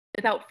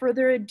without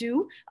further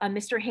ado,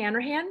 Mr.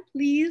 Hanrahan,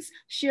 please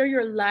share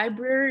your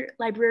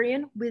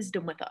librarian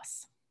wisdom with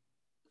us.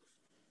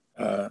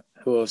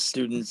 Hello,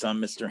 students. I'm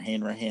Mr.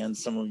 Hanrahan.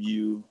 Some of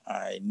you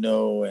I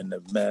know and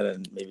have met,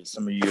 and maybe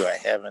some of you I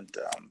haven't.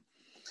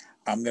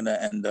 I'm going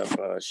to end up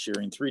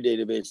sharing 3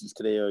 databases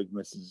today, like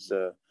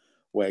Mrs.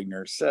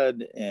 Wagner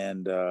said,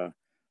 and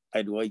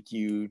I'd like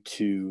you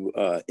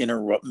to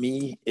interrupt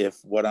me if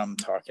what I'm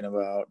talking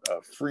about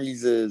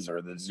freezes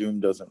or the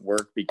Zoom doesn't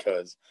work,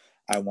 because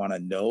I want to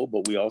know,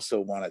 but we also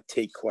want to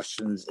take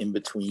questions in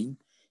between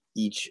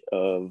each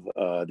of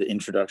the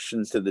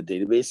introductions to the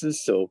databases.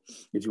 So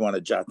if you want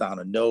to jot down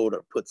a note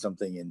or put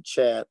something in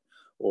chat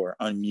or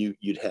unmute,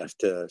 you'd have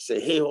to say,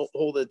 hey,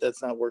 hold it,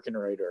 that's not working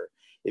right. Or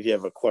if you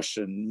have a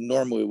question,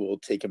 normally we'll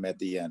take them at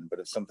the end, but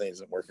if something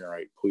isn't working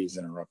right, please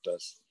interrupt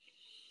us.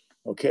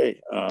 Okay,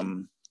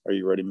 are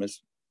you ready, Ms.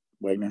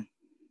 Wagner?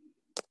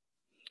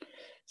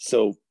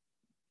 So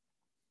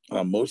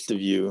most of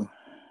you,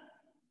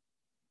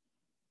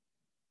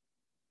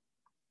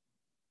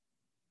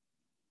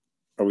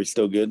 are we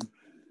still good?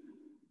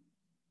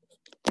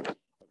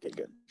 Okay,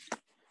 good.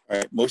 All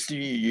right, most of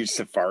you use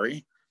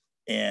Safari,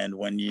 and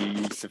when you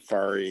use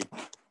Safari,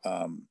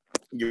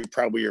 you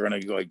probably are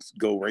going to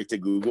go right to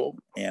Google.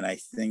 And I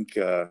think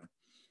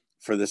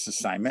for this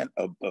assignment,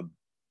 a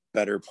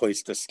better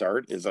place to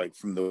start is like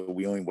from the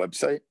Wheeling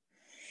website.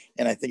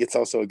 And I think it's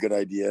also a good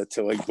idea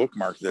to like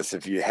bookmark this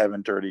if you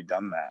haven't already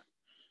done that.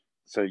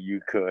 So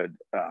you could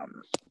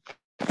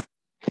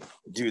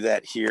do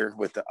that here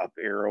with the up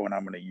arrow, and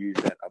I'm going to use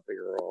that up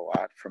arrow a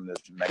lot from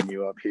this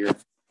menu up here.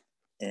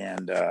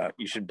 And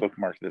you should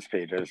bookmark this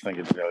page. I just think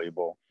it's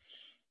valuable.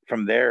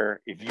 From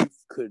there, if you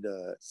could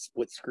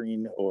split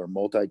screen or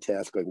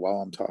multitask, like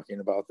while I'm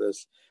talking about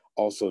this,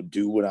 also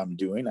do what I'm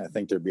doing, I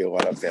think there'd be a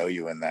lot of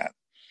value in that.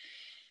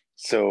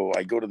 So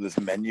I go to this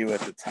menu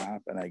at the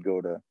top and I go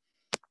to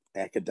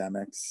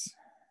academics,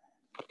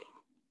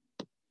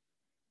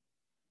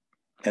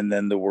 and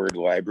then the word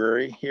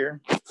library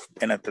here.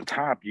 And at the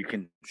top, you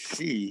can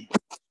see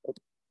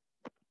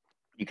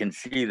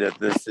that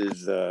this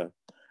is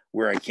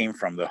where I came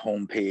from, the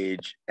home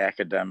page,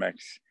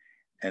 academics,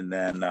 and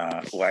then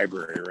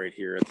library right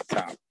here at the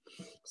top.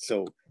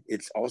 So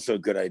it's also a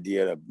good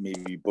idea to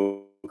maybe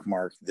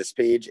bookmark this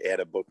page, add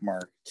a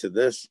bookmark to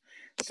this,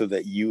 so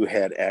that you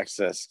had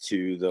access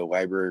to the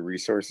library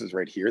resources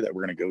right here that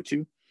we're going to go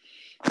to.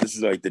 This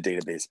is like the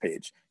database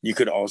page. You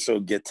could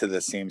also get to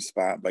the same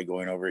spot by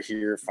going over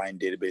here, find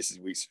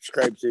databases we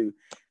subscribe to.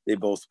 They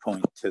both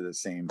point to the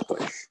same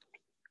place.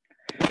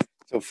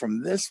 So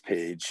from this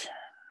page,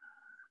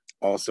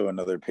 also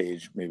another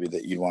page maybe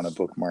that you'd want to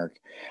bookmark,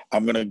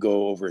 I'm going to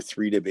go over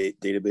 3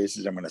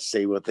 databases. I'm going to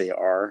say what they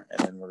are, and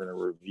then we're going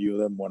to review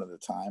them one at a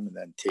time and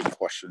then take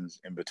questions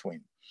in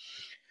between.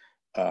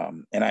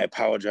 And I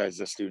apologize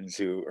to students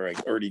who are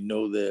like, already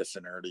know this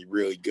and are already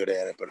really good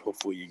at it, but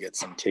hopefully you get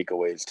some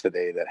takeaways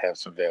today that have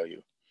some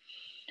value.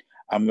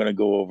 I'm going to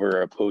go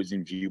over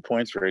opposing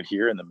viewpoints right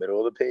here in the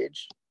middle of the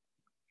page.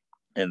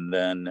 And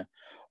then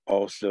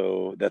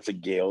also, that's a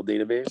Gale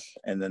database.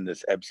 And then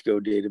this EBSCO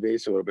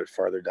database a little bit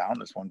farther down,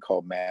 this one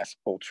called Mass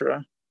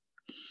Ultra.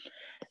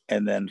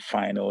 And then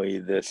finally,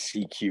 the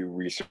CQ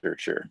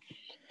Researcher.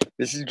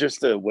 This is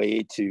just a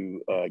way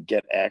to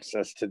get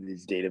access to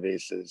these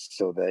databases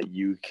so that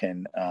you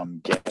can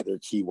gather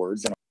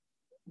keywords. And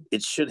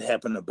it should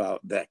happen about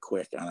that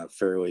quick on a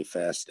fairly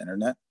fast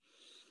internet.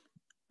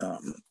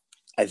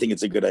 I think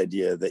it's a good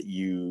idea that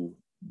you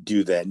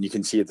do that. And you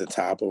can see at the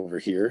top over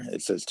here,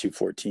 it says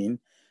 214.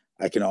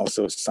 I can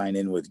also sign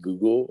in with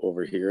Google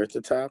over here at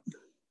the top.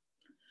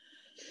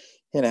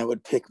 And I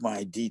would pick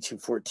my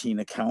D214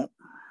 account.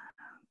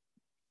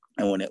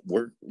 And when it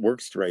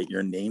works right,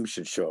 your name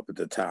should show up at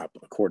the top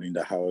according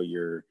to how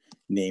your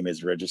name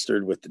is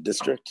registered with the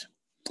district.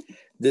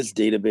 This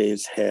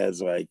database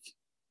has like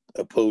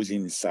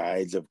opposing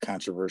sides of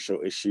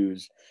controversial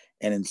issues.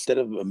 And instead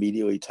of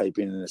immediately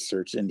typing in a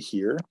search in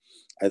here,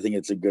 I think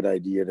it's a good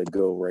idea to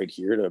go right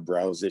here to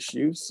browse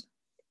issues.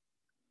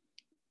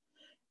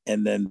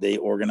 And then they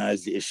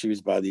organize the issues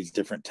by these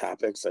different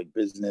topics like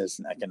business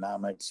and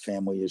economics,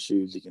 family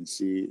issues. You can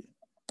see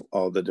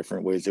all the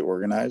different ways they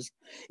organize.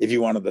 If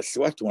you wanted to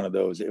select one of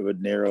those, it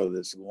would narrow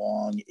this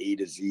long A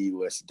to Z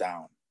list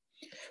down.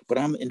 But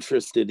I'm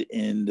interested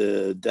in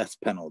the death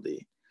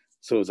penalty.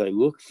 So as I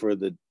look for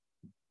the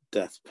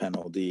death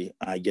penalty,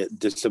 I get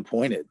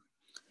disappointed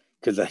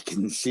because I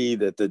can see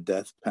that the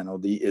death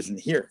penalty isn't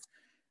here.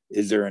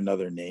 Is there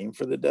another name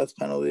for the death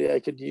penalty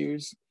I could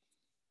use?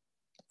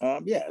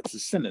 Yeah, it's a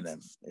synonym.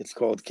 It's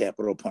called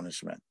capital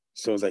punishment.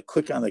 So as I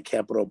click on the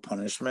capital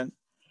punishment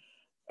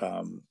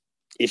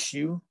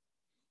issue,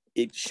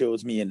 it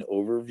shows me an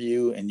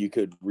overview, and you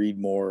could read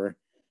more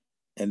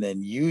and then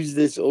use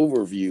this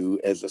overview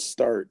as a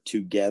start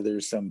to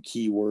gather some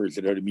keywords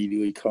that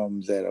immediately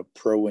comes at a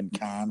pro and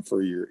con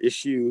for your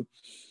issue,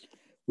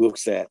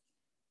 looks at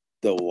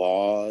the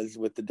laws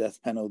with the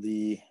death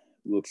penalty,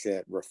 looks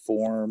at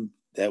reform,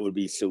 that would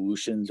be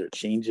solutions or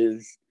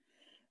changes.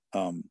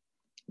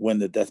 When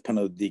the death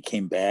penalty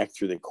came back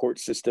through the court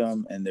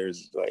system, and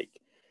there's like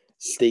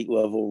state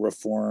level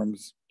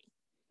reforms,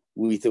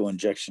 lethal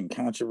injection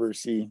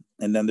controversy,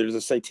 and then there's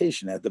a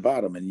citation at the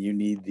bottom, and you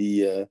need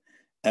the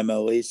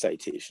MLA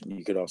citation.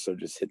 You could also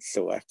just hit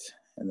select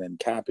and then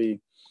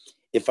copy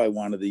if I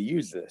wanted to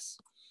use this.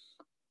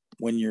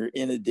 When you're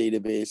in a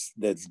database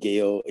that's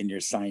Gale and you're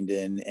signed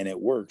in and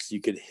it works, you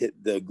could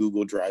hit the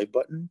Google Drive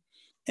button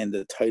and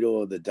the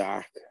title of the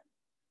doc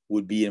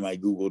would be in my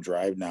Google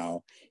Drive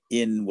now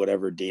in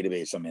whatever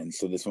database I'm in.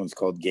 So this one's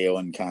called Gale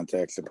in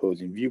Context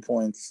Opposing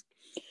Viewpoints.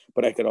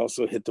 But I could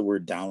also hit the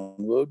word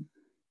download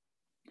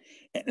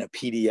and a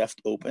PDF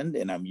opened,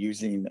 and I'm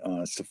using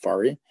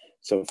Safari.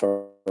 So if I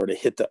were to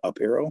hit the up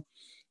arrow,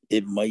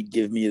 it might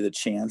give me the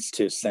chance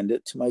to send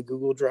it to my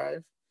Google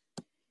Drive.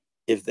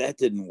 If that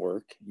didn't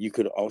work, you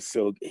could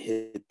also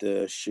hit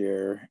the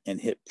share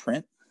and hit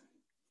print.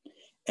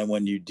 And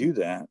when you do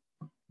that,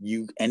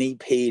 any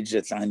page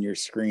that's on your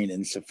screen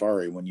in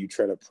Safari, when you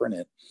try to print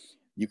it,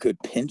 you could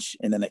pinch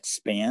and then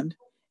expand,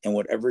 and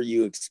whatever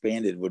you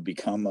expanded would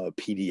become a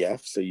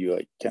PDF. So you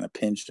like kind of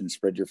pinch and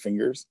spread your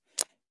fingers.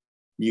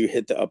 You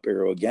hit the up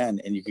arrow again,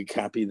 and you could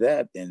copy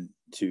that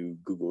into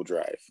Google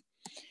Drive.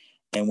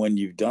 And when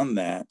you've done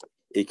that,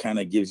 it kind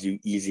of gives you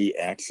easy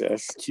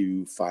access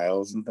to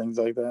files and things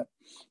like that.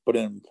 But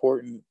an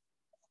important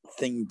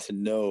thing to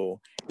know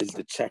is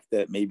to check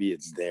that maybe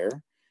it's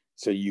there.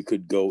 So you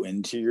could go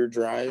into your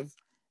drive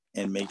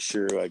and make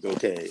sure like,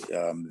 okay,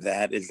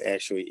 that is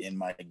actually in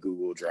my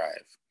Google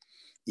Drive,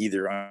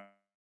 either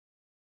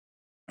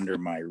under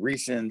my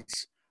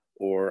recents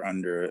or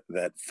under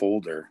that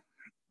folder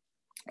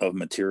of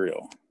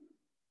material.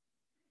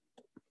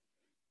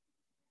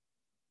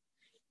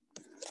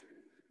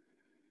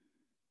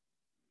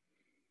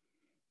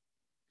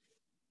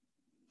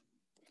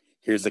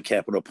 Here's the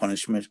capital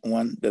punishment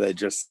one that I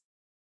just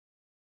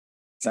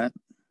sent.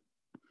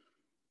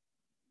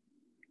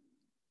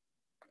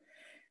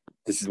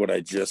 This is what I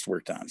just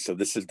worked on. So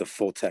this is the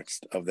full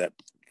text of that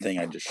thing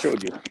I just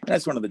showed you. And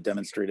that's one of the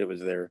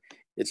demonstratives there.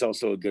 It's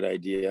also a good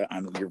idea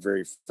on your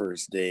very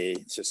first day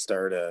to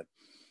start a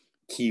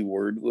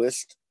keyword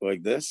list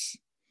like this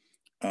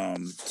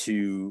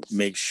to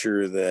make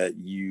sure that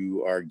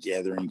you are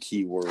gathering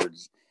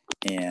keywords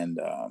and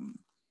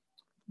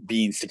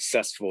being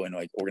successful in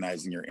like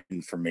organizing your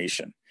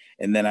information.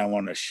 And then I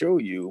want to show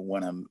you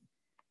when I'm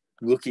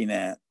looking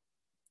at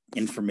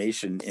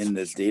information in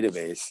this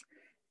database,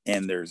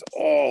 and there's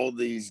all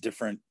these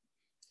different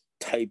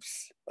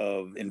types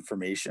of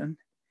information.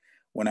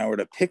 When I were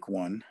to pick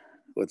one,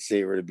 let's say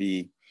it were to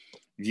be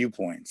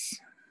viewpoints.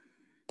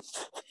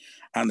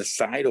 On the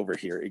side over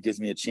here, it gives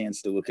me a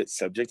chance to look at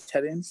subject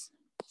headings.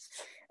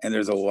 And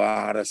there's a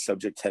lot of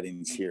subject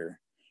headings here.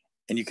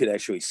 And you could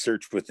actually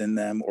search within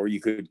them, or you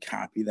could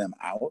copy them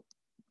out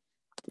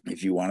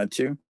if you wanted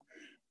to.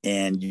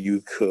 And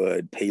you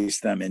could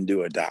paste them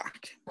into a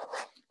doc,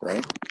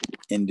 right?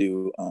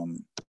 Into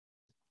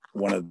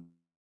one of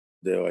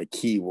the like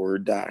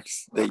keyword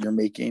docs that you're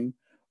making,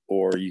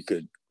 or you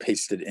could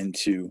paste it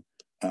into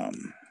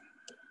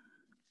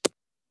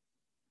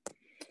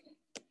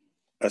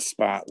a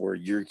spot where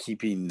you're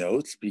keeping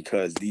notes,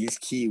 because these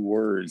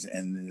keywords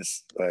and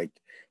this like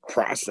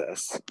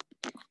process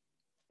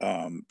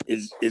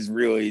is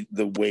really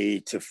the way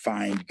to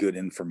find good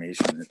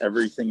information.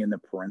 Everything in the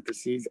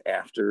parentheses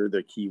after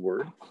the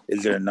keyword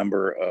is there a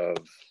number of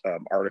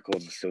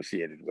articles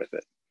associated with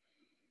it.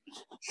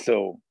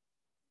 So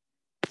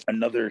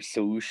another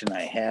solution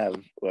I have,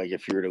 like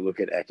if you were to look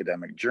at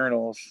academic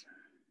journals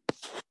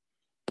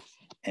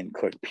and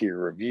click peer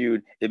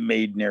reviewed, it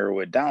may narrow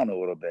it down a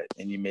little bit,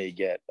 and you may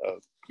get a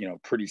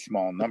pretty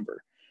small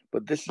number.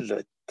 But this is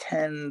a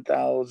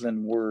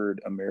 10,000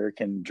 word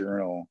American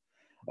journal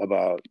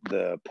about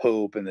the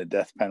Pope and the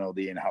death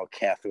penalty and how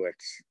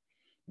Catholics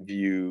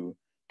view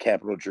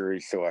capital jury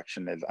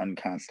selection as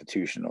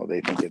unconstitutional.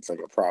 They think it's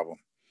like a problem.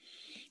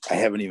 I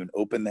haven't even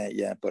opened that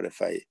yet, but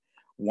if I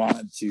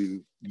wanted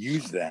to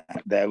use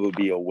that, that would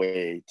be a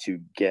way to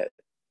get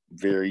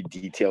very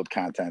detailed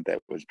content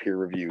that was peer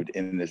reviewed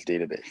in this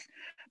database.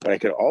 But I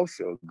could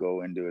also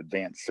go into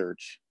advanced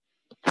search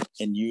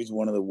and use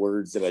one of the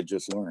words that I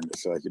just learned.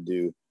 So I could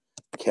do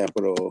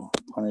capital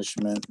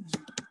punishment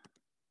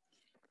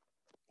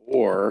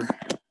or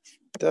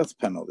death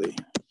penalty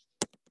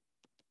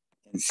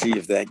and see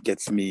if that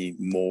gets me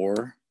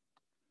more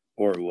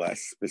or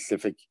less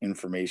specific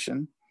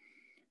information.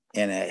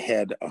 And it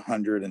had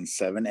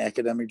 107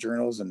 academic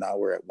journals, and now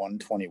we're at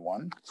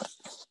 121.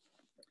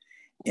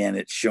 And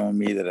it's showing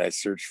me that I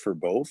searched for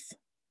both.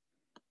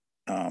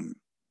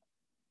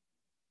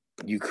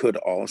 You could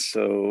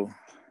also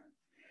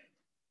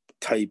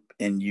type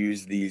and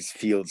use these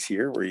fields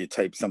here where you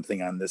type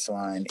something on this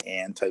line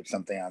and type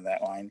something on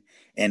that line,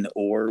 and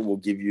or will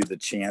give you the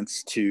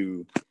chance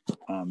to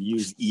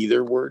use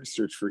either word,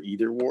 search for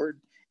either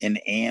word,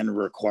 and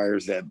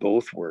requires that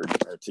both words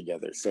are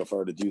together. So if I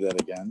were to do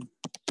that again,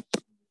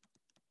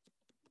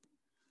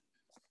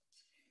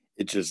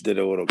 it just did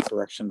a little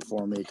correction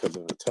for me because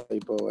of a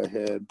typo I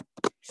had.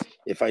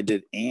 If I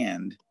did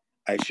and,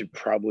 I should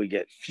probably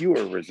get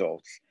fewer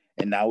results.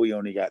 And now we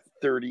only got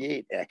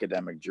 38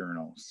 academic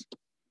journals,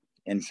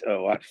 and a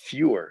lot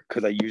fewer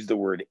because I used the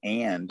word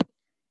and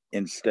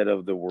instead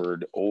of the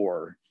word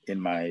or in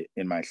my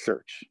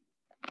search.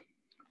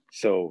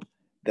 So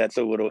that's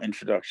a little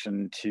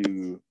introduction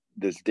to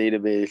this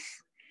database.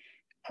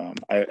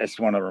 I just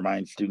want to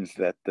remind students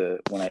that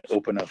when I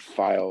open a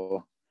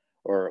file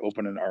or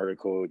open an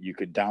article, you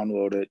could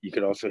download it. You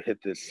could also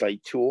hit the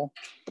cite tool,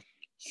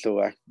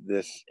 select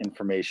this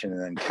information,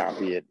 and then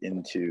copy it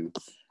into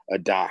a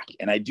doc.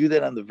 And I do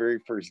that on the very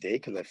first day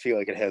because I feel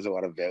like it has a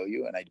lot of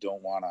value and I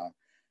don't want to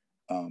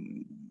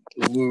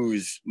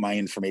lose my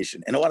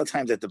information. And a lot of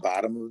times at the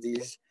bottom of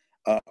these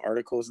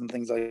articles and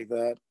things like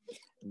that,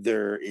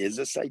 there is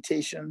a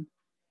citation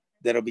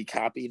that'll be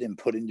copied and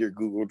put in your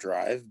Google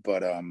Drive.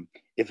 But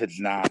if it's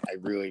not, I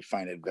really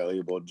find it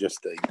valuable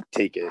just to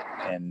take it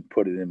and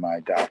put it in my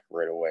doc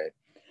right away.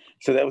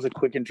 So that was a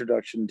quick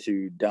introduction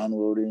to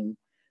downloading,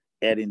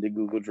 adding to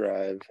Google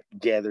Drive,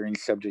 gathering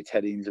subject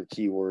headings or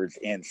keywords,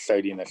 and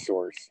citing a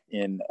source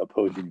in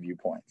opposing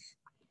viewpoints.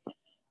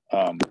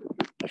 I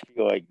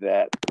feel like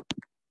that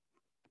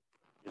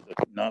is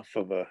enough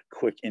of a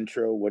quick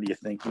intro. What do you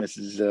think,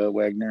 Mrs.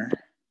 Wagner?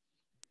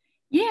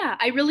 Yeah,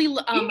 I really,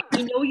 I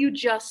know you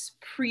just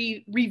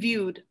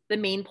reviewed the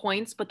main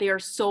points, but they are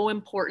so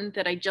important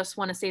that I just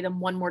want to say them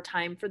one more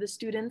time for the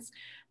students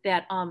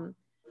that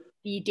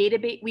the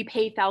database, we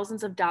pay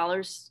thousands of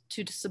dollars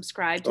to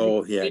subscribe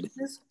to the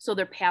databases, so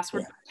they're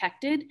password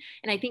protected.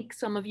 And I think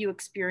some of you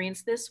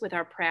experienced this with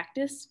our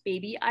practice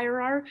baby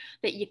IRR,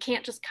 that you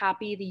can't just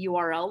copy the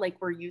URL like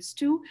we're used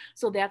to.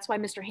 So that's why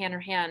Mr.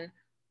 Hanrahan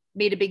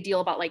made a big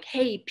deal about like,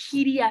 hey,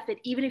 PDF it,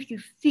 even if you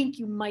think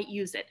you might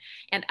use it.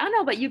 And I don't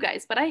know about you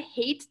guys, but I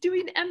hate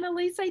doing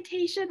MLA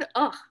citation.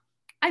 Ugh,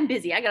 I'm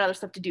busy. I got other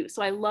stuff to do.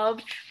 So I love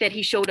that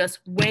he showed us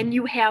when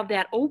you have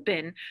that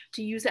open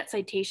to use that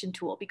citation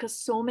tool, because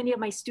so many of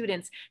my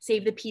students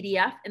save the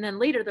PDF and then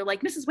later they're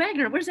like, Mrs.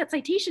 Wagner, where's that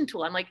citation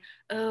tool? I'm like,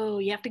 oh,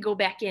 you have to go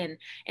back in.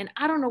 And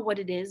I don't know what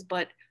it is,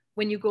 but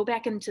when you go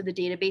back into the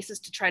databases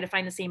to try to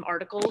find the same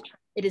article,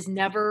 it is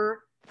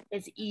never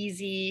as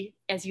easy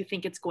as you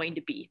think it's going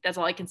to be. That's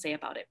all I can say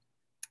about it.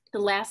 The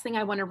last thing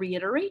I want to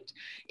reiterate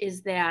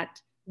is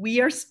that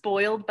we are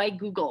spoiled by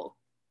Google.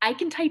 I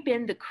can type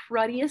in the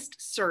cruddiest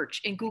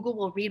search and Google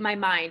will read my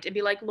mind and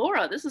be like,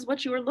 Laura, this is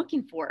what you were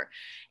looking for.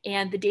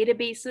 And the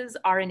databases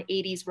are an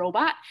 80s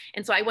robot.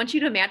 And so I want you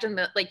to imagine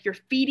that like you're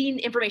feeding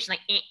information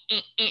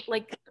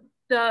like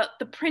the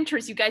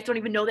printers you guys don't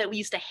even know that we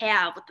used to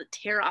have with the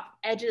tear off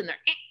edges and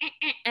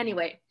they're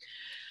anyway,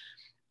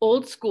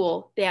 old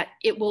school, that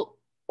it will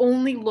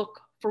only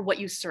look for what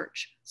you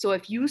search. So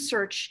if you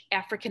search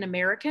African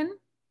American,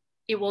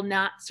 it will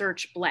not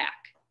search Black.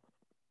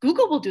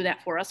 Google will do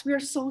that for us. We are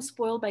so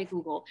spoiled by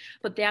Google,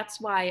 but that's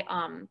why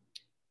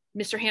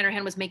Mr.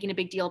 Hanrahan was making a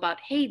big deal about,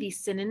 hey, these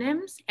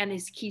synonyms and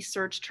these key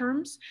search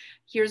terms,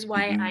 here's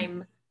why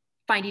I'm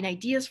finding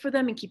ideas for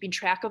them and keeping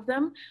track of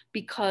them,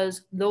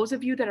 because those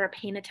of you that are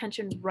paying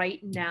attention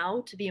right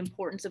now to the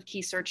importance of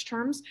key search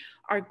terms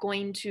are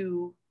going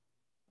to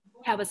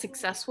have a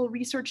successful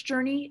research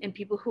journey, and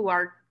people who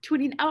are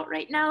tuning out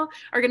right now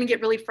are going to get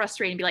really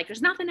frustrated and be like,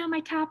 there's nothing on my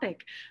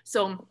topic.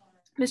 So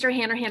Mr.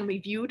 Hanrahan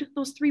reviewed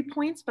those 3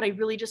 points, but I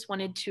really just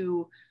wanted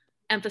to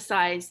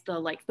emphasize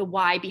the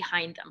why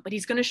behind them. But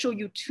he's going to show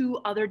you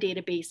 2 other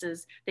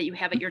databases that you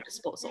have at your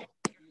disposal.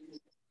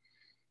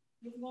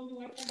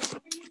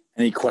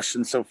 Any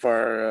questions so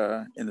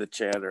far in the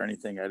chat or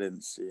anything I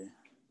didn't see?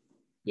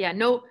 Yeah,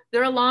 no,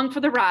 they're along for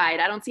the ride.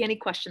 I don't see any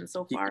questions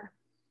so far.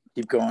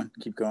 Keep going,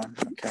 keep going.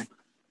 Okay.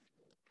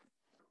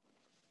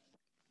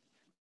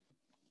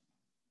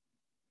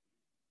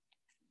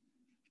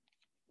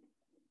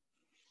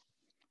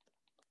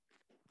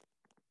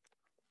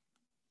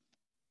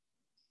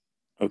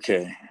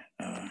 Okay.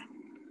 That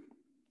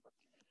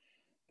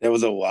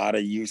was a lot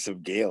of use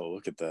of Gale.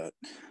 Look at that.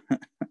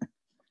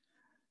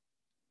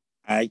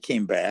 I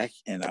came back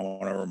and I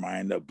want to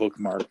remind I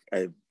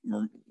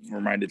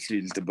reminded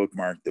students to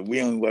bookmark the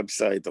Wheeling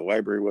website, the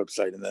library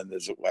website, and then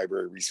there's a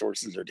library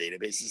resources or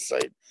databases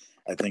site.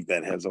 I think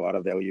that has a lot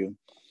of value.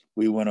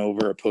 We went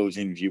over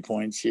opposing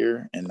viewpoints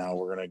here, and now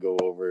we're going to go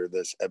over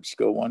this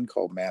EBSCO one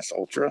called Mass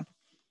Ultra.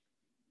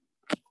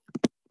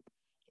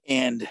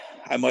 And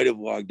I might have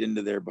logged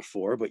into there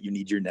before, but you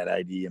need your net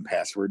ID and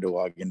password to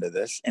log into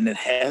this. And it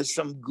has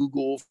some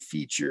Google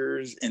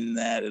features in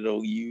that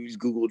it'll use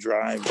Google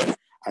Drive, but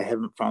I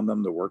haven't found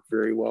them to work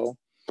very well.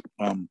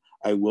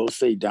 I will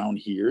say down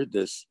here,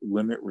 this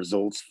limit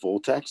results full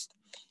text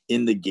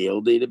in the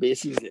Gale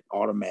databases, it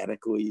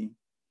automatically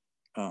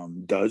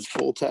does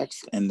full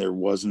text, and there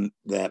wasn't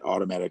that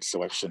automatic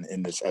selection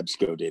in this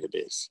EBSCO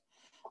database.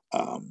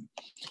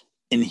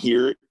 In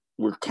here,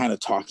 we're kind of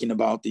talking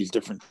about these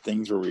different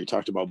things where we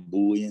talked about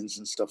Booleans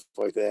and stuff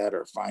like that,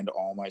 or find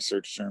all my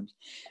search terms.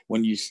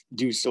 When you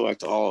do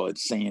select all,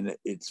 it's saying that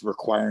it's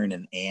requiring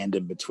an and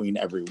in between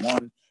every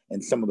one.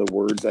 And some of the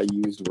words I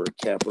used were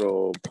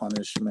capital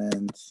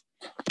punishment,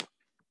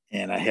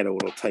 and I had a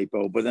little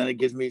typo, but then it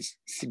gives me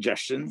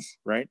suggestions,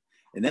 right?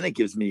 And then it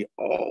gives me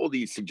all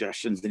these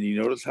suggestions, and you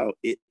notice how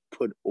it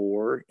put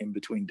or in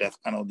between death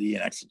penalty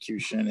and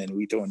execution and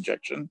lethal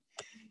injection.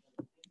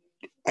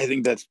 I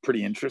think that's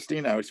pretty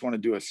interesting. I just want to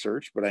do a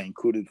search, but I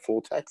included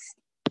full text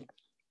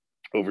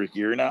over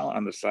here now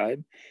on the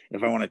side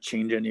if I want to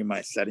change any of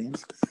my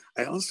settings.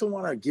 I also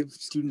want to give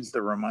students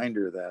the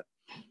reminder that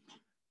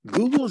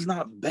Google is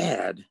not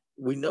bad.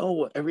 We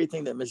know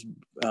everything that Ms.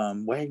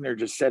 Wagner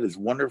just said is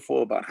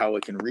wonderful about how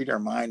it can read our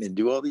mind and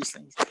do all these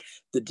things.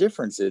 The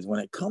difference is when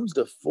it comes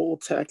to full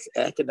text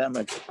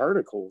academic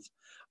articles,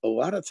 a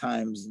lot of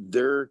times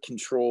they're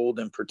controlled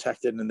and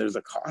protected and there's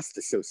a cost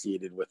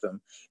associated with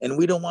them. And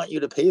we don't want you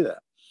to pay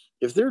that.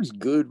 If there's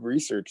good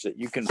research that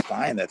you can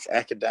find that's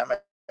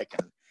academic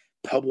and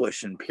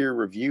published and peer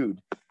reviewed,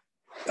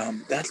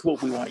 that's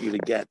what we want you to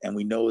get. And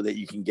we know that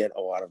you can get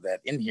a lot of that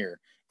in here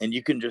and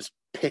you can just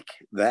pick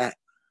that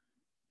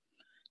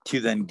to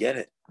then get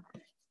it.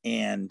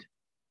 And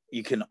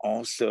you can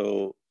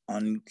also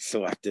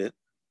unselect it,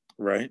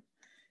 right?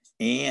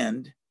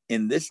 And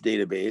in this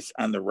database,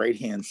 on the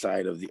right-hand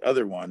side of the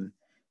other one,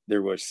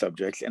 there was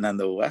subjects. And on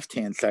the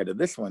left-hand side of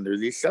this one, there's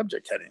these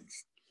subject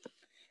headings.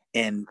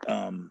 And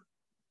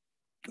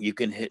you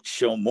can hit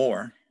show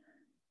more.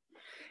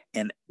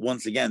 And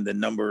once again, the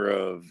number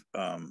of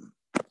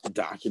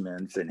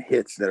documents and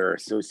hits that are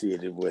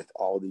associated with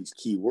all these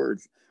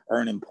keywords are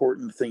an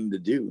important thing to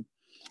do.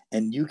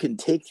 And you can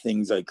take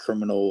things like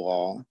criminal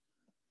law,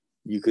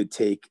 you could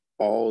take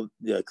all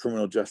the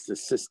criminal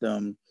justice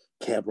system,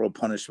 capital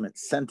punishment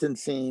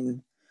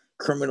sentencing,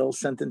 criminal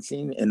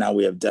sentencing, and now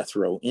we have death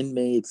row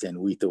inmates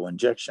and lethal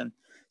injection.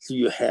 So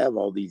you have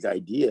all these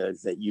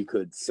ideas that you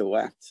could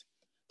select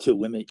to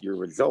limit your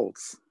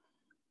results.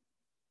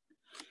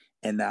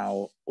 And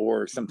now,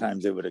 or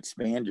sometimes it would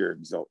expand your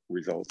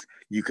results.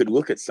 You could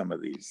look at some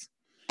of these.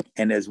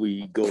 And as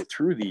we go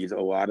through these, a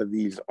lot of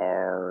these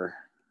are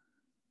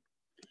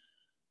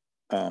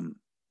a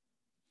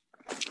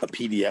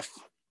PDF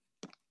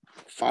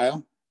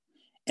file.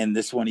 And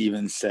this one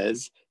even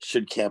says,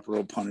 should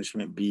capital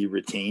punishment be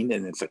retained?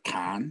 And it's a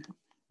con,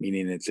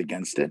 meaning it's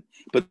against it.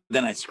 But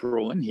then I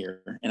scroll in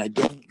here and I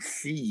don't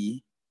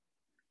see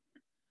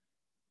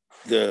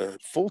the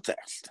full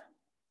text.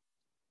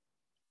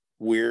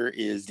 Where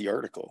is the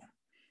article?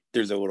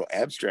 There's a little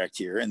abstract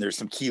here and there's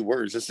some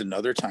keywords. This is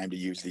another time to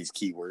use these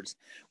keywords.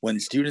 When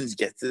students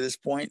get to this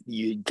point,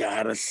 you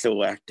gotta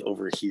select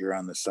over here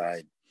on the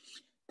side,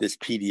 this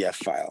PDF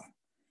file.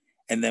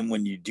 And then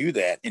when you do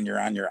that and you're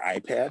on your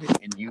iPad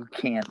and you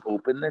can't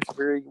open this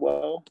very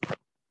well,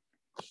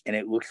 and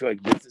it looks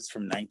like this is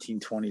from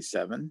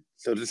 1927.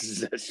 So this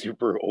is a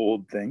super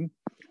old thing.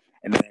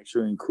 And it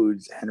actually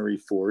includes Henry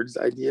Ford's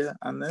idea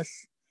on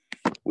this,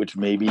 which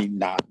may be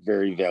not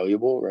very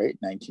valuable, right?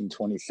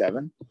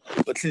 1927.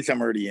 But since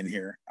I'm already in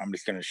here, I'm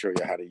just going to show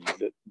you how to use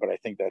it. But I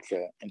think that's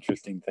an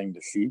interesting thing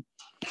to see.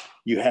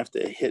 You have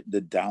to hit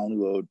the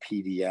download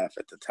PDF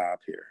at the top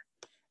here.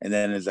 And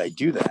then as I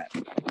do that,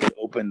 I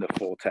open the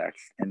full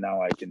text. And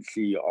now I can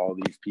see all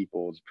these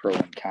people's pros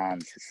and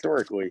cons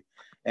historically.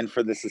 And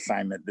for this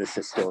assignment, this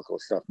historical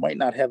stuff might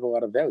not have a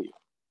lot of value.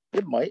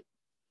 It might.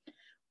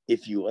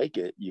 If you like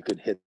it, you could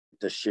hit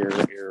the share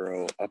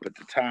arrow up at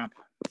the top.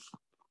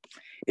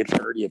 It's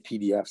already a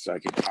PDF, so I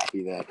can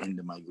copy that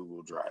into my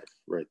Google Drive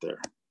right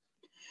there.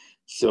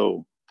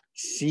 So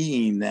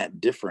seeing that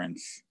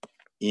difference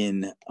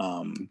in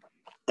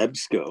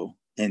EBSCO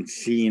and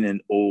seeing an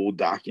old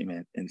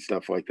document and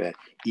stuff like that,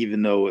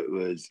 even though it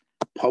was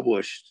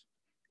published,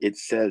 it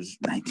says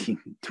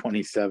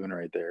 1927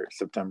 right there,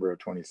 September of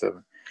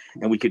 27.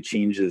 And we could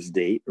change this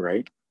date,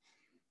 right,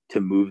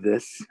 to move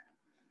this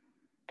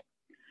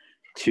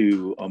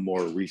to a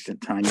more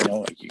recent time, you know,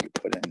 like you could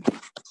put in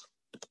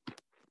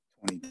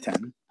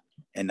 2010,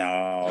 and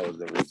now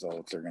the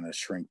results are going to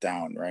shrink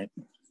down, right?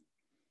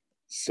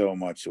 So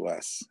much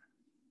less.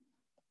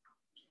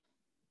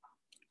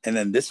 And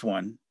then this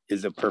one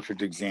is a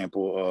perfect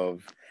example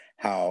of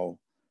how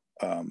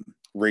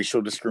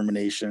racial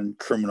discrimination,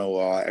 criminal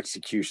law,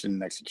 execution,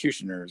 and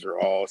executioners are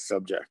all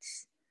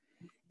subjects.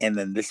 And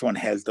then this one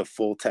has the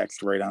full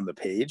text right on the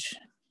page.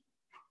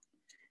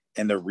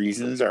 And the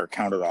reasons are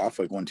counted off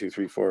like 1, 2,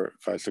 3, 4,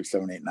 5, 6,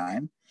 7, 8,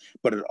 9.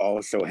 But it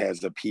also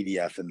has the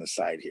PDF in the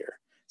side here.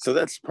 So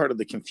that's part of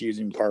the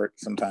confusing part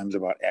sometimes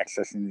about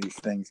accessing these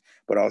things,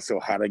 but also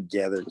how to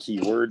gather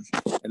keywords.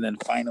 And then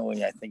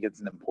finally, I think it's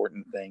an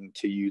important thing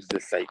to use the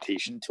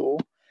citation tool.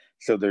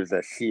 So there's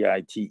a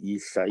CITE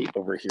site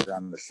over here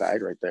on the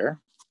side right there.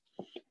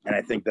 And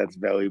I think that's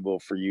valuable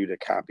for you to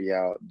copy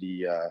out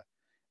the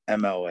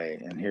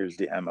MLA. And here's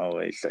the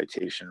MLA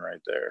citation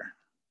right there.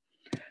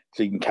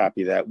 So you can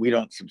copy that. We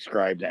don't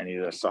subscribe to any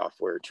of the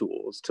software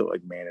tools to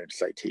like manage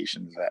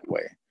citations that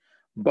way.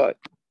 But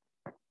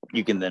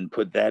you can then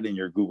put that in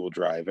your Google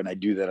Drive. And I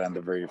do that on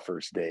the very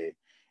first day.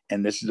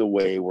 And this is a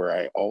way where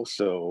I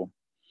also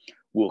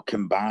will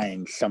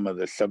combine some of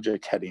the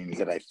subject headings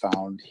that I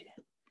found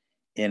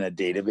in a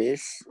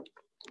database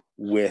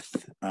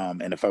with,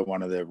 and if I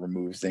wanted to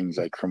remove things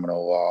like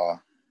criminal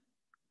law,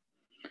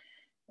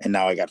 and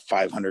now I got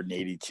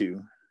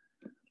 582,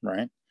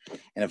 right?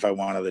 And if I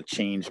wanted to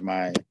change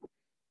my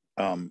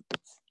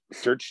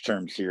search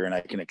terms here and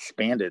I can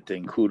expand it to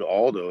include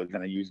all those,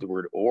 and I use the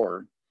word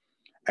or,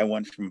 I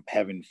went from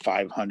having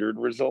 500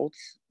 results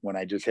when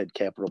I just had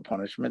capital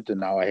punishment, and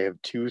now I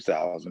have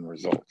 2,000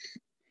 results.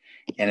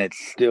 And it's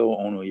still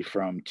only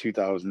from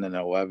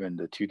 2011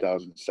 to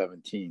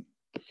 2017.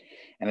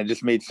 And I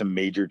just made some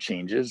major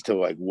changes to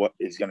like what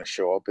is going to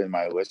show up in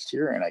my list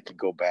here. And I could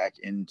go back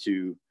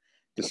into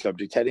the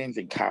subject headings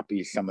and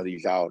copy some of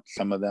these out.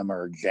 Some of them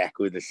are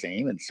exactly the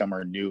same and some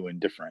are new and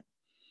different.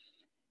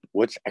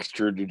 What's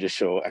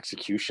extrajudicial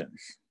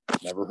executions?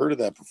 Never heard of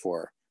that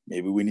before.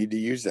 Maybe we need to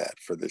use that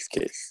for this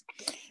case.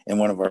 And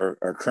one of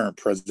our current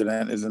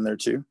president is in there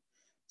too.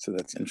 So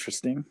that's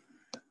interesting.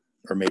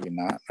 Or maybe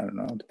not. I don't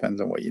know.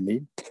 Depends on what you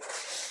need.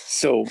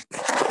 So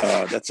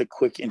that's a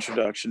quick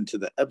introduction to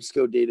the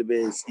EBSCO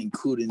database,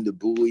 including the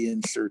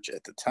Boolean search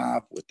at the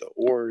top with the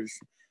ORs,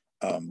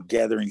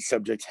 gathering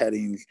subject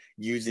headings,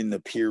 using the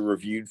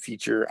peer-reviewed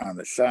feature on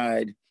the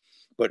side.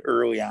 But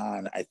early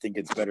on, I think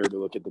it's better to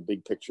look at the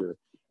big picture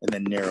and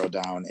then narrow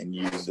down and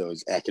use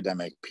those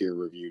academic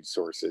peer-reviewed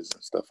sources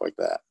and stuff like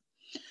that.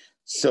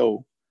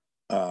 So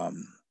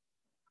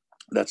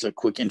that's a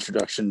quick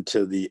introduction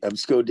to the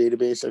EBSCO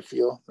database, I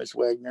feel, Ms.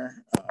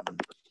 Wagner.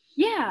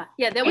 Yeah,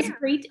 that was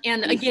great.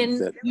 And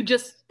again,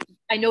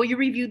 I know you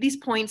reviewed these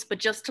points, but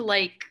just to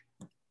like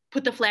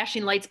put the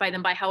flashing lights by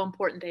them by how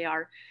important they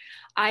are.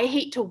 I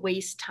hate to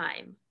waste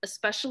time,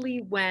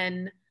 especially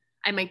when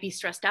I might be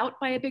stressed out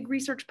by a big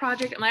research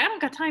project. I'm like, I don't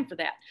got time for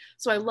that.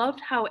 So I loved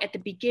how at the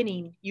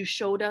beginning you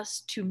showed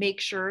us to make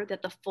sure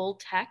that the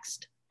full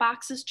text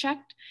box is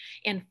checked.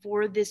 And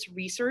for this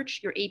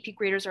research, your AP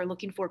graders are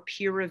looking for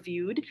peer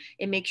reviewed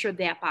and make sure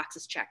that box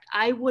is checked.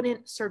 I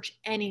wouldn't search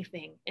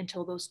anything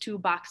until those two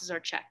boxes are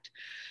checked.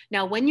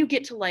 Now, when you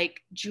get to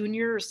like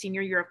junior or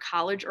senior year of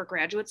college or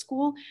graduate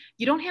school,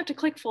 you don't have to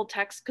click full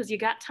text because you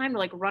got time to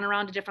like run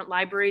around to different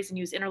libraries and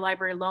use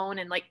interlibrary loan,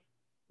 and like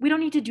we don't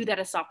need to do that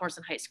as sophomores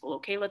in high school.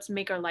 Okay, let's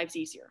make our lives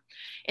easier.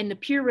 And the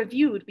peer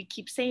reviewed, we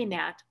keep saying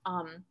that.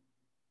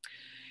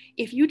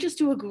 If you just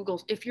do a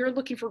Google, if you're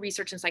looking for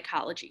research in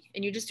psychology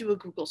and you just do a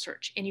Google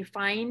search and you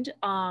find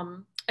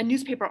a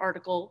newspaper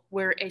article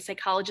where a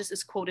psychologist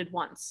is quoted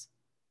once,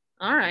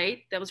 all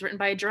right, that was written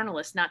by a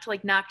journalist, not to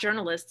like knock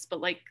journalists, but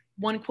like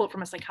one quote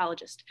from a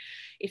psychologist.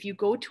 If you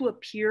go to a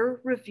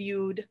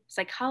peer-reviewed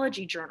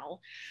psychology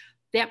journal,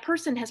 that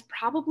person has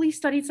probably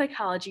studied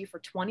psychology for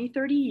 20,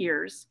 30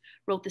 years,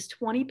 wrote this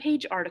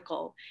 20-page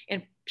article,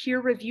 and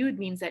peer-reviewed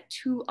means that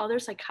two other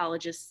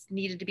psychologists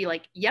needed to be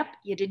like, yep,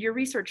 you did your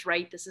research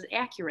right, this is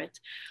accurate.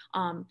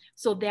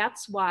 So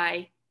that's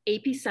why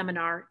AP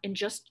seminar and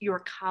just your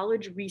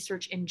college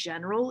research in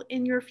general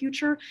in your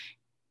future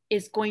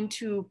is going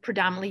to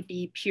predominantly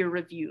be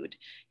peer-reviewed.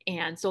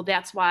 And so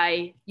that's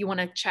why you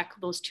wanna check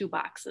those two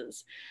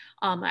boxes.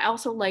 I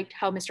also liked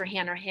how Mr.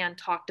 Hanrahan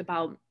talked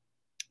about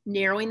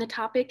narrowing the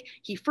topic.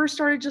 He first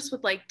started just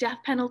with like death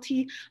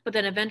penalty, but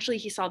then eventually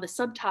he saw the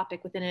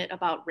subtopic within it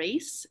about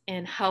race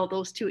and how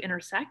those two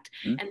intersect.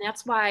 And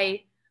that's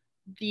why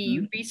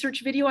the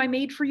research video I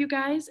made for you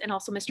guys and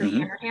also Mr.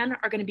 Hanrahan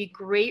are going to be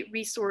great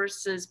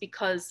resources,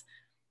 because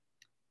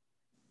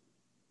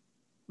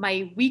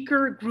my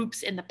weaker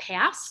groups in the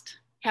past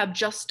have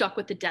just stuck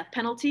with the death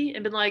penalty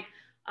and been like,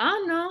 I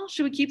don't know,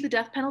 should we keep the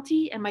death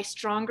penalty? And my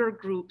stronger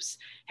groups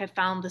have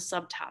found the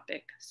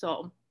subtopic.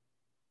 So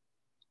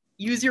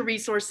use your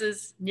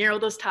resources, narrow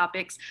those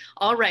topics.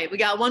 All right, we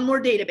got one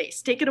more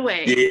database. Take it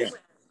away. Yeah,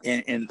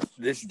 and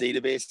this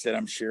database that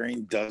I'm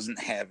sharing doesn't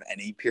have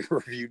any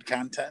peer-reviewed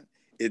content.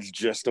 It's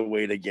just a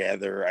way to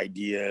gather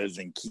ideas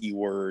and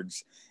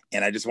keywords.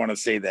 And I just want to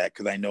say that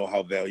because I know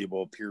how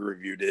valuable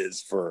peer-reviewed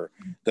is for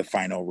the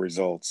final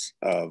results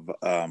of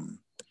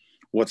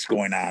what's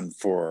going on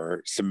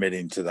for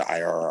submitting to the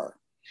IRR.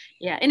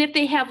 Yeah, and if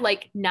they have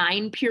like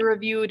 9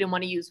 peer-reviewed and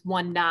want to use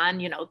 1 non,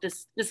 you know,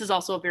 this is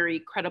also a very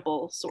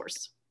credible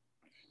source.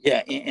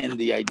 Yeah, and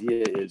the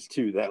idea is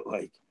too that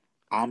like,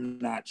 I'm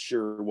not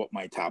sure what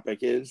my topic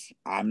is.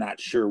 I'm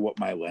not sure what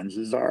my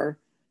lenses are.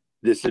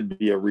 This would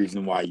be a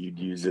reason why you'd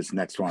use this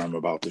next one I'm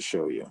about to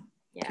show you.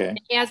 Yeah. Okay.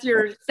 As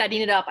you're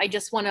setting it up,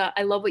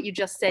 I love what you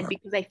just said,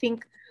 because I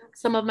think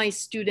some of my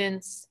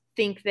students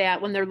think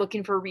that when they're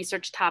looking for a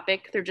research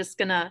topic, they're just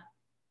gonna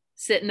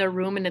sit in their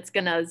room and it's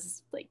gonna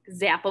like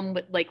zap them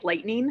with like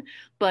lightning.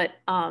 But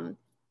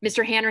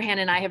Mr. Hanrahan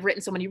and I have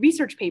written so many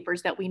research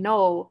papers that we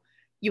know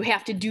you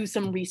have to do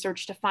some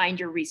research to find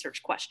your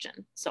research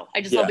question. So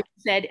I just love what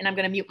you said, and I'm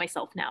gonna mute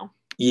myself now.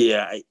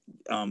 Yeah,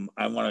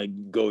 I want to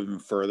go even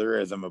further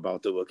as I'm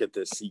about to look at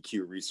the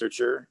CQ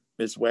researcher,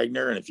 Ms.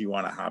 Wagner, and if you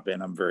want to hop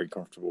in, I'm very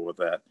comfortable with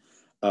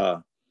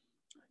that.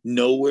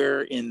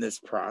 Nowhere in this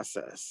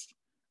process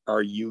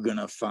are you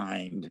gonna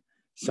find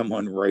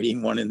someone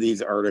writing one of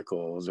these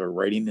articles or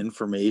writing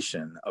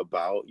information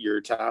about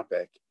your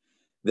topic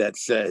that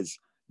says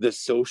the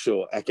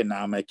social,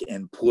 economic,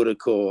 and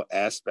political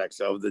aspects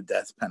of the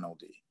death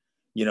penalty.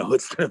 You know,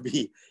 it's going to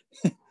be,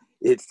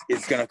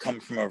 it's going to come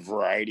from a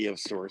variety of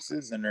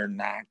sources, and they're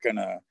not going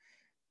to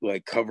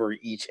like cover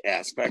each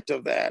aspect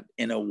of that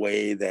in a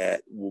way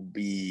that will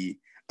be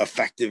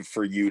effective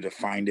for you to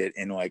find it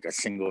in like a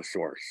single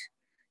source.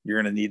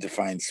 You're going to need to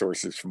find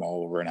sources from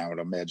all over, and I would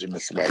imagine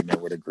Miss Wagner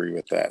would agree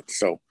with that.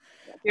 So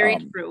very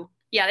true.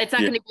 Yeah, it's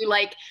not yeah. going to be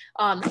like,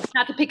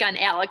 not to pick on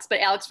Alex, but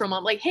Alex from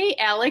like, hey,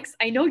 Alex,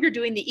 I know you're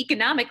doing the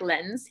economic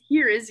lens.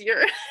 Here is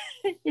your.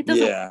 It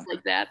doesn't work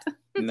like that.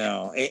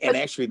 No, and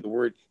actually, the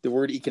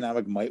word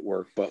economic might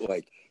work, but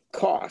like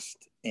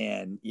cost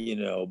and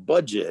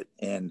budget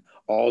and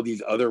all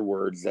these other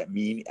words that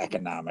mean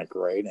economic,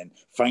 right? And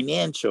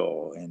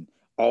financial and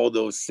all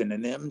those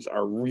synonyms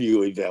are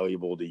really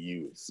valuable to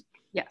use.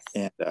 Yes.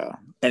 And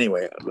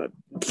anyway,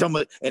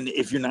 and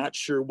if you're not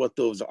sure what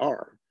those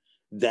are,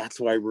 that's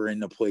why we're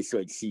in a place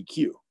like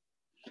CQ.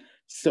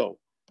 So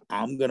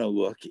I'm going to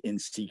look in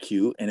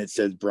CQ and it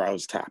says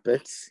browse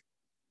topics.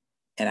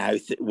 And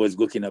I was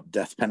looking up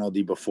death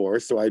penalty before.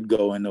 So I'd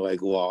go into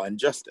like law and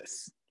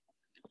justice.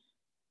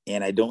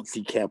 And I don't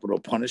see capital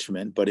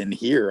punishment, but in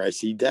here I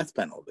see death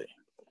penalty.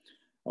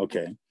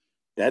 Okay,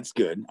 that's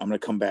good. I'm going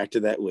to come back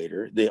to that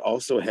later. They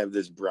also have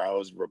this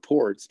browse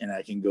reports, and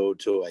I can go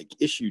to like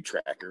issue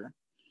tracker.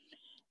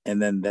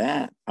 And then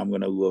that I'm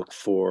going to look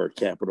for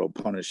capital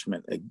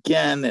punishment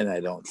again, and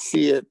I don't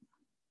see it.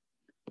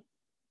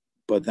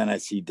 But then I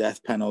see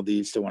death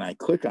penalties. So when I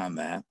click on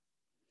that,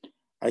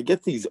 I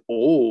get these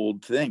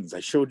old things.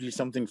 I showed you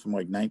something from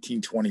like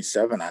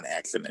 1927 on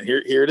accident. Here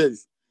it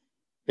is.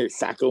 Here,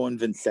 Sacco and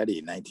Vanzetti,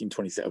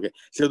 1927. Okay,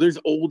 so there's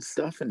old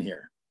stuff in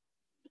here.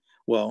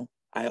 Well,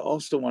 I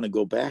also want to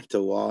go back to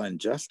law and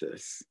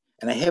justice.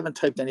 And I haven't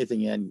typed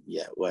anything in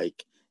yet,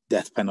 like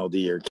death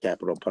penalty or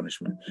capital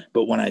punishment.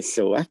 But when I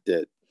select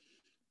it,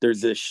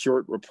 there's this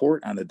short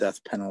report on the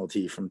death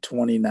penalty from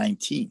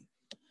 2019.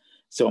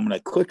 So I'm going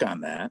to click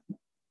on that.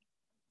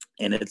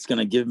 And it's going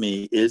to give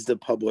me, is the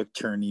public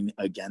turning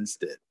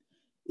against it?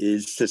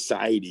 Is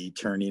society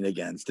turning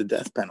against the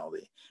death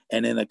penalty?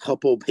 And in a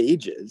couple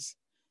pages,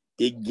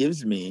 it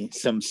gives me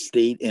some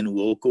state and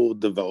local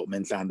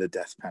developments on the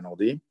death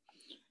penalty.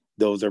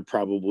 Those are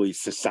probably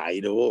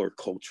societal or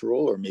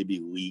cultural or maybe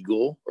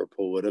legal or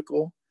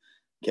political.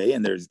 Okay.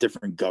 And there's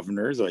different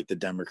governors, like the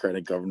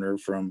Democratic governor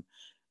from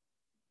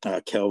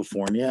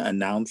California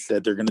announced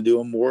that they're going to do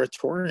a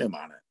moratorium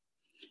on it.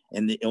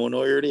 And the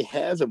Illinois already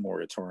has a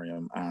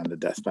moratorium on the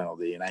death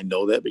penalty. And I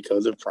know that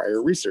because of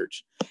prior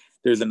research.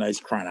 There's a nice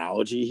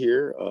chronology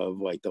here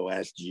of like the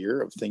last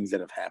year of things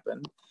that have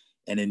happened.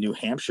 And in New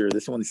Hampshire,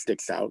 this one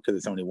sticks out because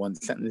it's only one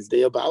sentence.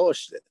 They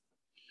abolished it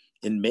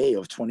in May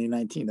of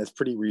 2019. That's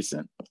pretty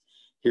recent.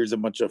 Here's a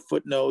bunch of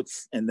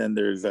footnotes, and then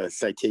there's a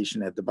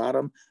citation at the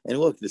bottom. And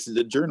look, this is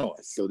a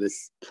journalist, so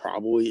this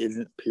probably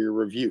isn't peer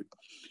reviewed.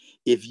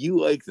 If you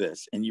like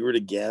this and you were to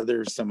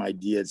gather some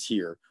ideas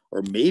here,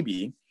 or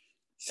maybe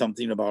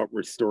something about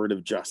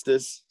restorative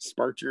justice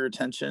sparked your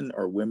attention,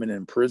 or women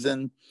in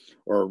prison,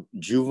 or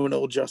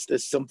juvenile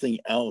justice, something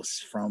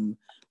else from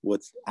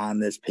what's on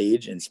this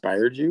page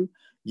inspired you,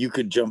 you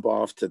could jump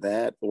off to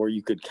that, or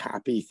you could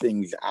copy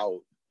things out,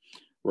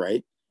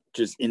 right?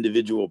 Just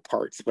individual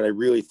parts. But I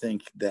really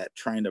think that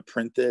trying to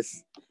print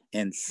this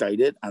and cite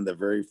it on the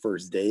very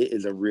first day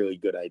is a really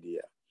good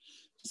idea.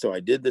 So I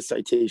did the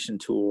citation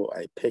tool,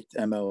 I picked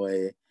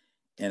MLA,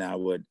 and I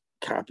would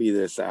copy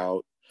this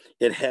out.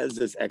 It has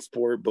this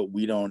export, but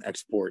we don't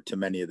export to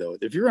many of those.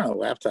 If you're on a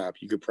laptop,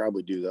 you could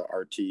probably do the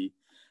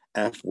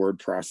RTF word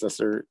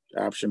processor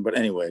option. But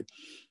anyway,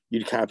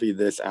 you'd copy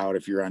this out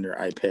if you're on your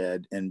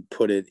iPad and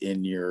put it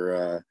in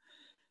your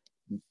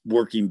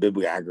working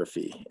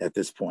bibliography at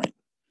this point.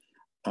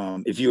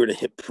 If you were to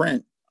hit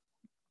print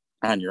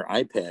on your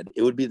iPad,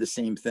 it would be the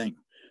same thing,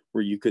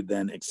 where you could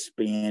then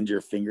expand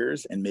your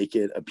fingers and make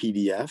it a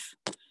PDF.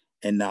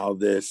 And now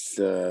this,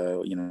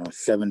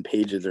 7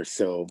 pages or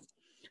so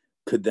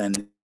could then,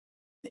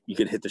 you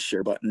could hit the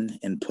share button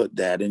and put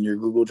that in your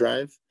Google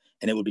Drive,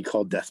 and it would be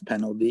called Death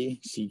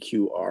Penalty,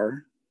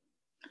 CQR.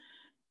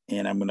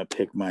 And I'm going to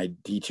pick my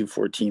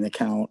D214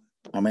 account.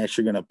 I'm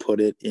actually going to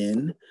put it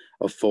in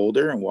a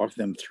folder and walk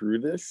them through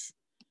this,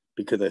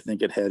 because I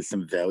think it has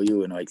some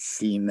value in like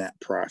seeing that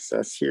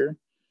process here.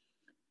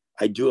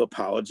 I do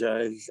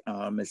apologize,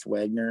 Ms.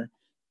 Wagner,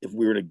 if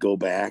we were to go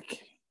back,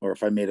 or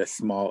if I made a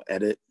small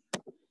edit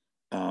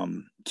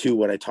to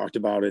what I talked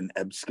about in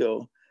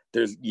EBSCO.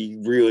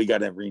 You really got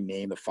to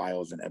rename the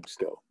files in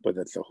EBSCO, but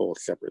that's a whole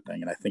separate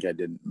thing. And I think I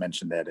didn't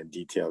mention that in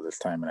detail this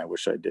time, and I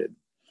wish I did.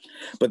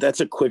 But that's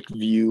a quick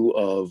view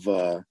of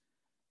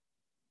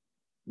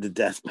the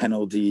death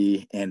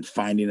penalty and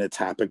finding a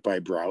topic by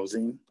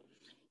browsing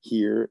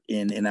here.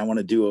 And I want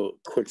to do a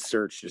quick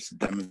search just to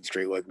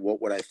demonstrate, like,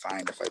 what would I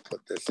find if I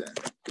put this in?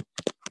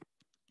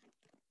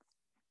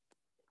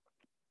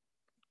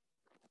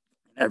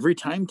 Every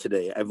time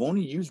today, I've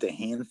only used a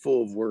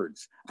handful of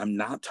words. I'm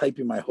not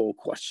typing my whole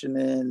question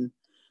in.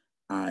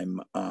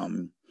 I'm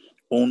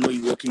only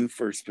looking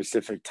for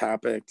specific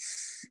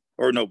topics,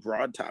 or no,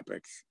 broad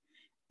topics.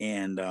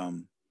 And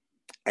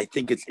I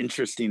think it's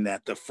interesting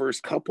that the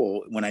first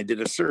couple, when I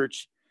did a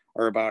search,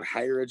 are about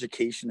higher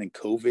education and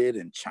COVID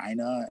and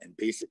China and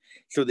basic.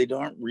 So they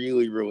don't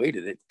really relate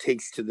it. It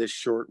takes to this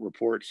short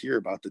report here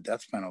about the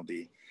death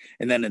penalty.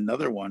 And then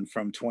another one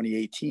from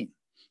 2018.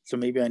 So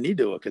maybe I need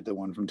to look at the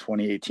one from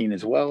 2018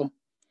 as well.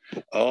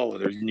 Oh,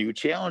 there's new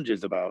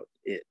challenges about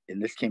it.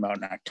 And this came out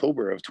in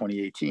October of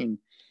 2018.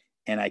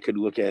 And I could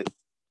look at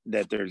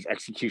that there's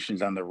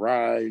executions on the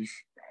rise.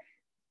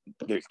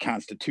 There's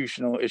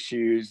constitutional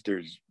issues.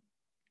 There's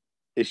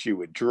issue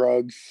with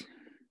drugs.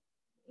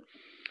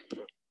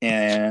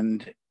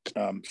 And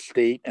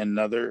state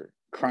another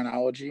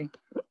chronology.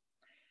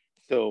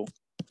 So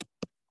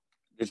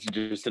this is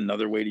just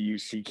another way to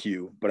use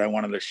CQ, but I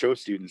wanted to show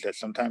students that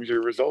sometimes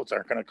your results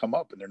aren't going to come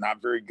up and they're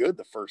not very good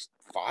the first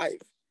 5.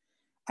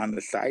 On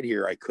the side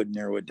here, I could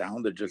narrow it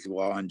down to just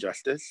law and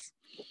justice.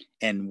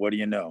 And what do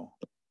you know?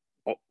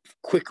 Oh,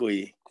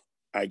 quickly,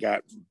 I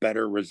got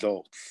better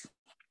results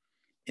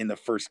in the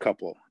first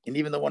couple. And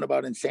even the one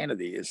about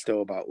insanity is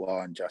still about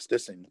law and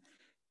justice and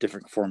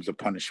different forms of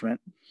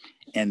punishment.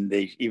 And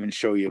they even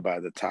show you by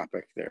the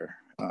topic there.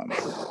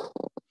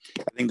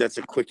 I think that's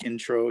a quick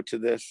intro to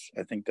this.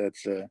 I think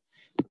that's a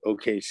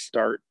okay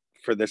start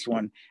for this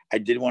one. I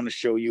did want to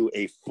show you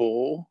a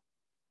full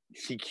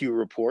CQ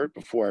report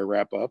before I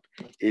wrap up.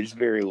 It's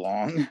very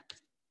long.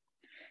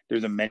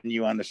 There's a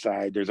menu on the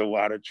side. There's a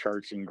lot of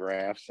charts and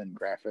graphs and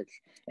graphics.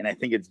 And I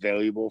think it's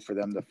valuable for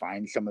them to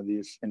find some of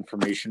this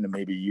information to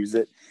maybe use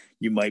it.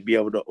 You might be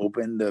able to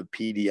open the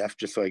PDF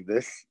just like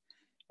this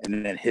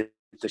and then hit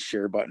the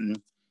share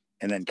button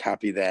and then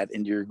copy that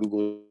into your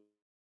Google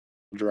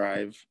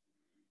Drive.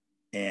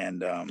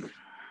 And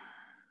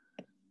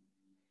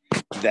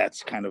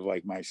that's kind of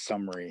like my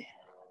summary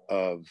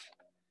of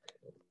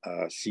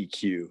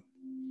CQ.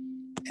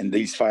 And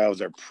these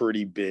files are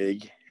pretty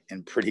big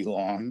and pretty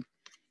long.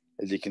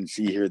 As you can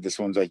see here, this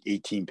one's like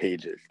 18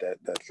 pages.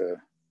 That's a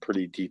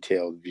pretty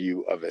detailed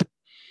view of it.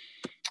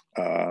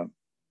 I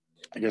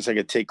guess I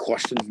could take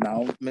questions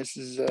now,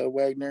 Mrs.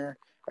 Wagner.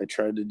 I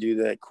tried to do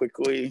that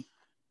quickly.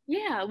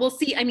 Yeah, well,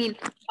 see, I mean,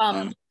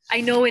 I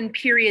know in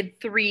period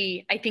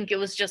 3, I think it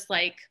was just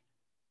like,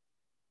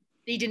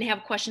 they didn't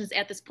have questions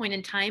at this point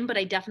in time, but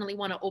I definitely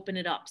want to open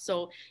it up.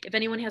 So if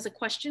anyone has a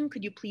question,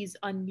 could you please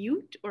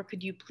unmute or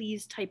could you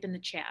please type in the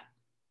chat?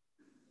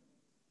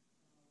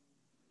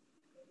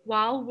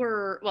 While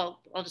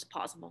well, I'll just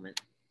pause a moment.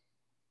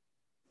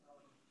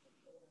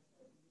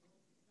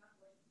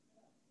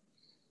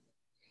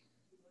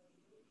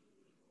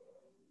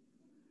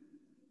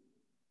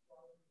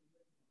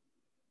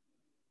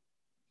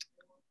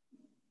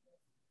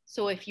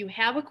 So if you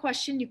have a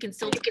question, you can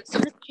still put it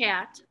in the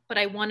chat, but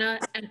I want to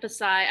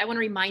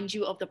remind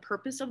you of the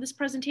purpose of this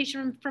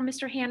presentation from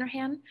Mr.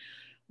 Hanrahan.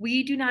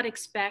 We do not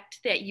expect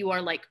that you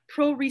are like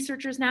pro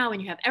researchers now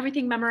and you have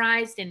everything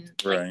memorized and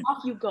like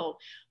off you go.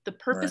 The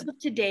purpose of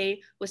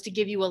today was to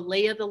give you a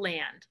lay of the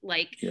land.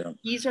 Like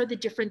these are the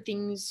different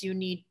things you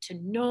need to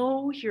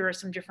know. Here are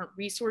some different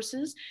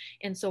resources.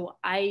 And so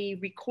I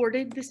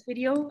recorded this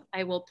video.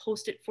 I will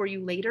post it for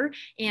you later.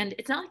 And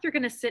it's not like you're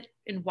going to sit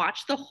and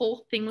watch the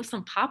whole thing with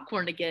some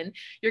popcorn again.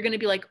 You're going to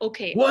be like,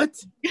 okay. What?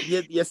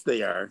 Yes,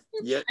 they are.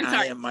 Yeah,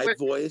 I am my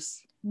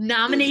voice.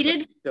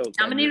 Nominated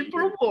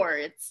for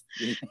awards.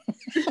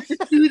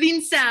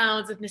 Soothing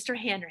sounds of Mr.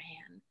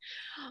 Hanrahan.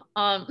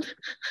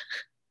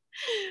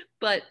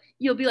 But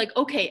you'll be like,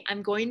 okay,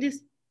 I'm going to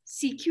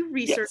CQ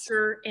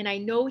researcher, and I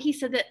know he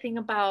said that thing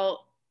about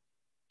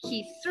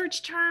key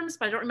search terms,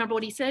 but I don't remember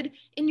what he said.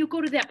 And you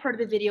go to that part of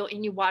the video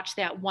and you watch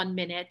that 1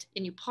 minute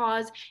and you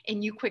pause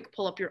and you quick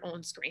pull up your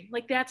own screen.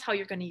 Like that's how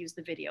you're going to use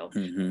the video.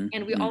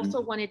 And we also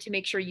wanted to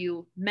make sure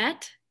you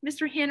met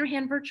Mr.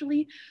 Hanrahan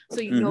virtually, so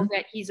you know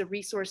that he's a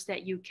resource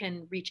that you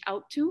can reach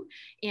out to.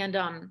 And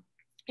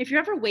if you're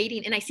ever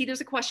waiting, and I see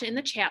there's a question in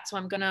the chat, so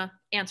I'm going to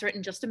answer it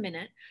in just a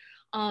minute.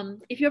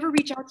 If you ever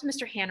reach out to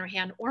Mr.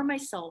 Hanrahan or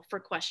myself for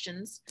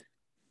questions,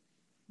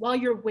 while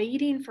you're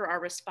waiting for our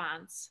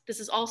response, this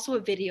is also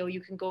a video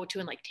you can go to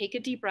and like take a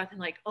deep breath and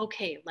like,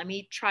 okay, let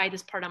me try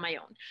this part on my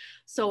own.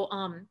 So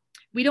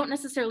we don't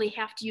necessarily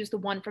have to use the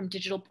one from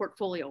Digital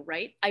Portfolio,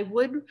 right? I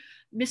would,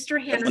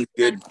 Mr.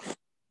 Hanrahan,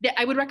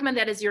 I would recommend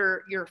that as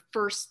your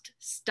first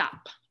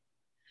stop.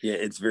 Yeah,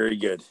 it's very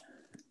good.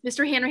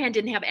 Mr. Hanrahan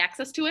didn't have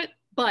access to it,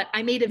 but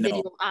I made a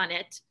video on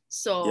it.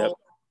 So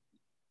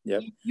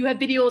you have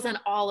videos on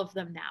all of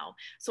them now.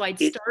 So I'd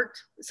start.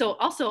 So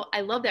also,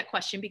 I love that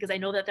question because I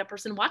know that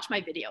person watched my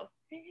video.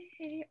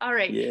 Hey, all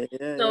right.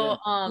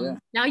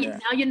 Now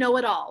you know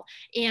it all.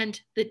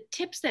 And the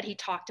tips that he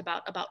talked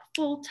about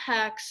full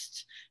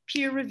text,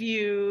 peer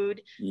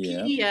reviewed,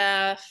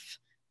 PDF,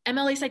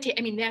 MLA citation.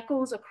 I mean, that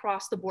goes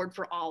across the board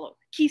for all of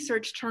key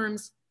search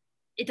terms.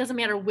 It doesn't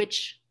matter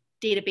which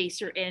database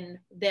you're in,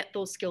 that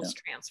those skills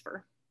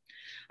transfer.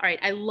 All right.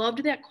 I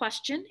loved that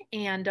question.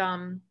 And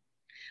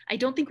I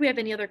don't think we have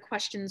any other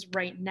questions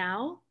right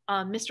now.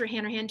 Mr.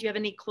 Hanrahan, do you have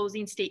any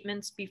closing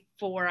statements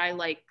before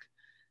I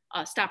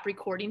stop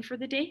recording for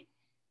the day?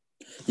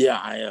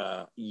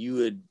 Yeah, you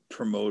had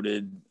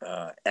promoted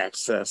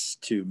access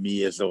to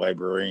me as a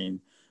librarian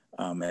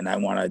And I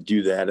want to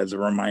do that as a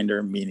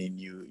reminder, meaning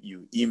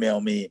you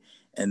email me,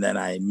 and then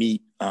I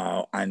meet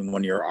on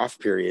one of your off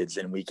periods,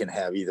 and we can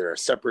have either a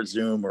separate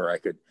Zoom, or I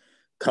could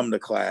come to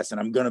class, and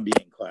I'm going to be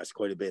in class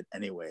quite a bit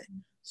anyway.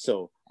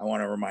 So I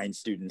want to remind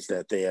students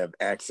that they have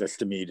access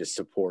to me to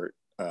support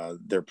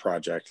their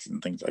projects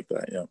and things like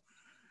that. Yeah.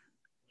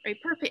 Right,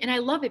 perfect. And I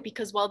love it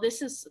because while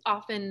this is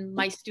often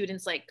my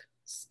students' like,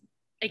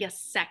 I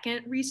guess,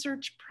 second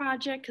research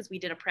project, because we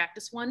did a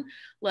practice one,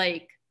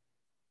 like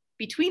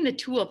between the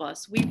two of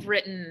us, we've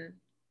written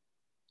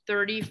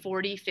 30,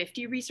 40,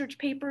 50 research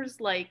papers.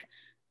 Like,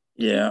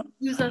 yeah,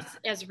 use us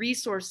as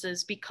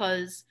resources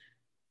because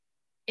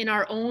in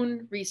our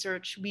own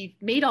research, we've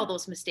made all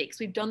those mistakes.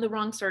 We've done the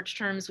wrong search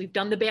terms. We've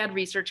done the bad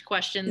research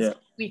questions. yeah.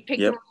 We've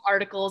picked the wrong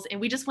articles, and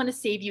we just want to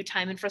save you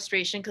time and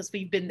frustration because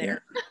we've been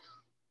there.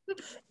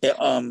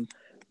 Yeah.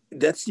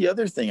 That's the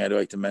other thing I'd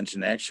like to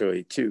mention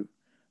actually too.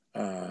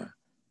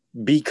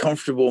 Be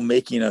comfortable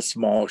making a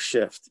small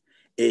shift.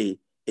 A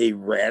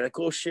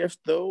radical shift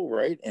though,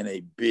 right? And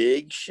a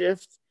big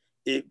shift,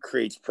 it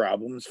creates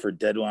problems for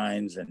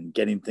deadlines and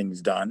getting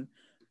things done.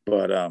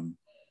 But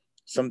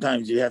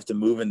sometimes you have to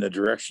move in the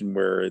direction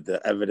where the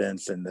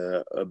evidence and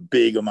a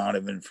big amount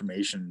of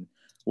information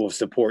will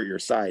support your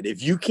side.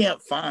 If you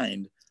can't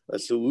find a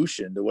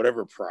solution to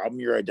whatever problem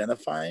you're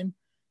identifying,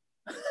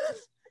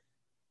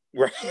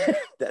 right,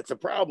 that's a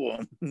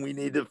problem. We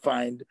need to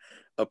find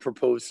a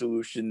proposed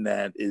solution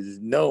that is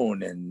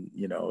known and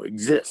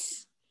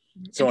exists.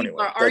 So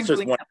anyway, that's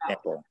just one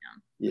example.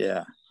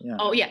 Yeah.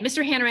 Oh yeah,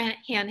 Mr.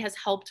 Hanrahan has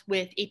helped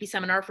with AP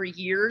Seminar for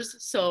years,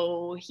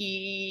 so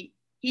he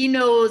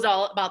knows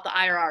all about the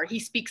IRR. He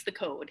speaks the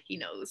code. He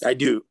knows. I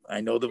do. I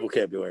know the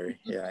vocabulary.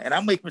 Yeah, and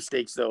I'll make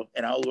mistakes though,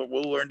 and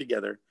we'll learn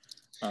together.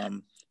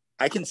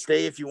 I can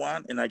stay if you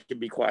want, and I can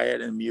be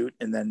quiet and mute,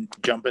 and then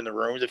jump in the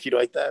rooms if you'd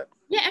like that.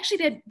 Yeah,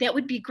 actually, that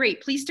would be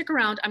great. Please stick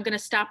around. I'm going to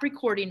stop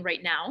recording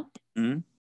right now. Mm-hmm.